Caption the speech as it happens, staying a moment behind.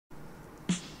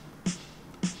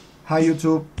Hi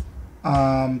YouTube,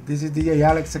 this is DJ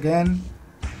Alex again.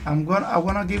 I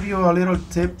wanna give you a little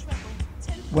tip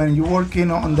when you're working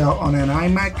on an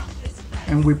iMac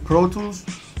and with Pro Tools.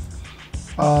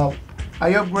 I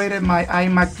upgraded my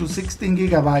iMac to 16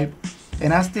 gigabyte,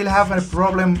 and I still have a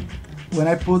problem when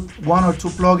I put one or two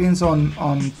plugins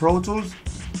on Pro Tools.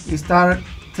 It started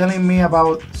telling me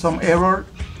about some error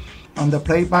on the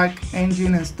playback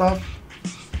engine and stuff.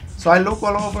 So I look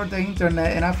all over the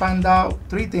internet and I found out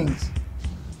three things.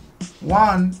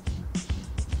 One,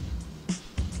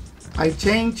 I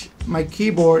changed my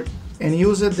keyboard and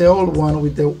used the old one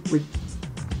with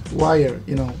wire,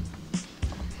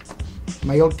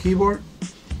 my old keyboard,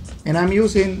 and I'm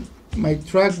using my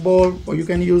trackball, or you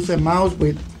can use a mouse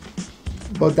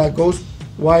but that goes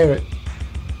wired.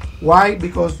 Why?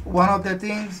 Because one of the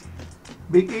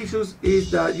big issues is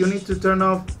that you need to turn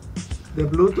off the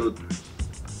Bluetooth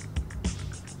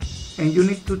and you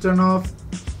need to turn off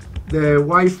the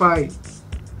Wi-Fi.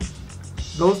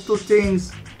 Those two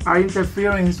things are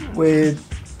interfering with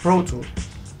Pro Tools,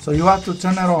 so you have to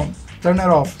turn it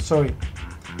off. Sorry.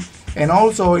 And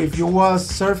also, if you was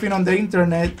surfing on the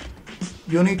internet,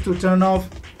 you need to turn off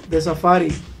the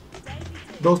Safari.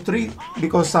 Those three,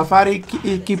 because Safari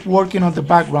keep working on the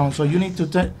background, so you need to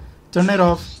turn it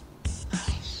off,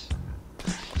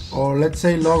 or let's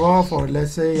say log off, or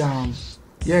let's say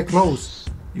close.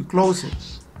 You close it.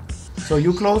 So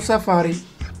you close Safari,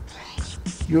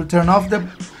 you turn off the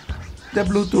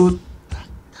Bluetooth,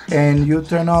 and you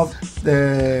turn off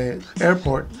the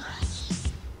airport.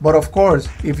 But of course,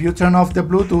 if you turn off the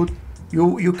Bluetooth,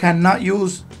 you cannot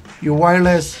use your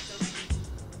wireless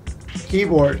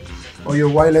keyboard or your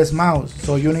wireless mouse.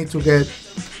 So you need to get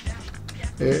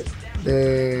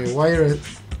the wired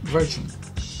version.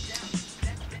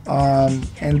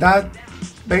 And that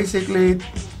basically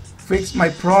fixed my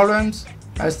problems.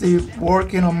 I still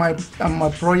working on my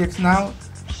projects now,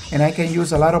 and I can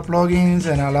use a lot of plugins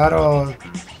and a lot of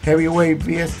heavyweight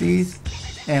VSTs,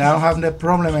 and I don't have that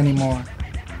problem anymore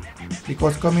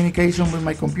because communication with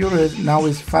my computer now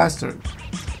is faster.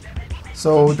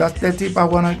 So that's the tip I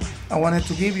wanted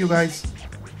to give you guys.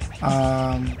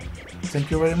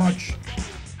 Thank you very much.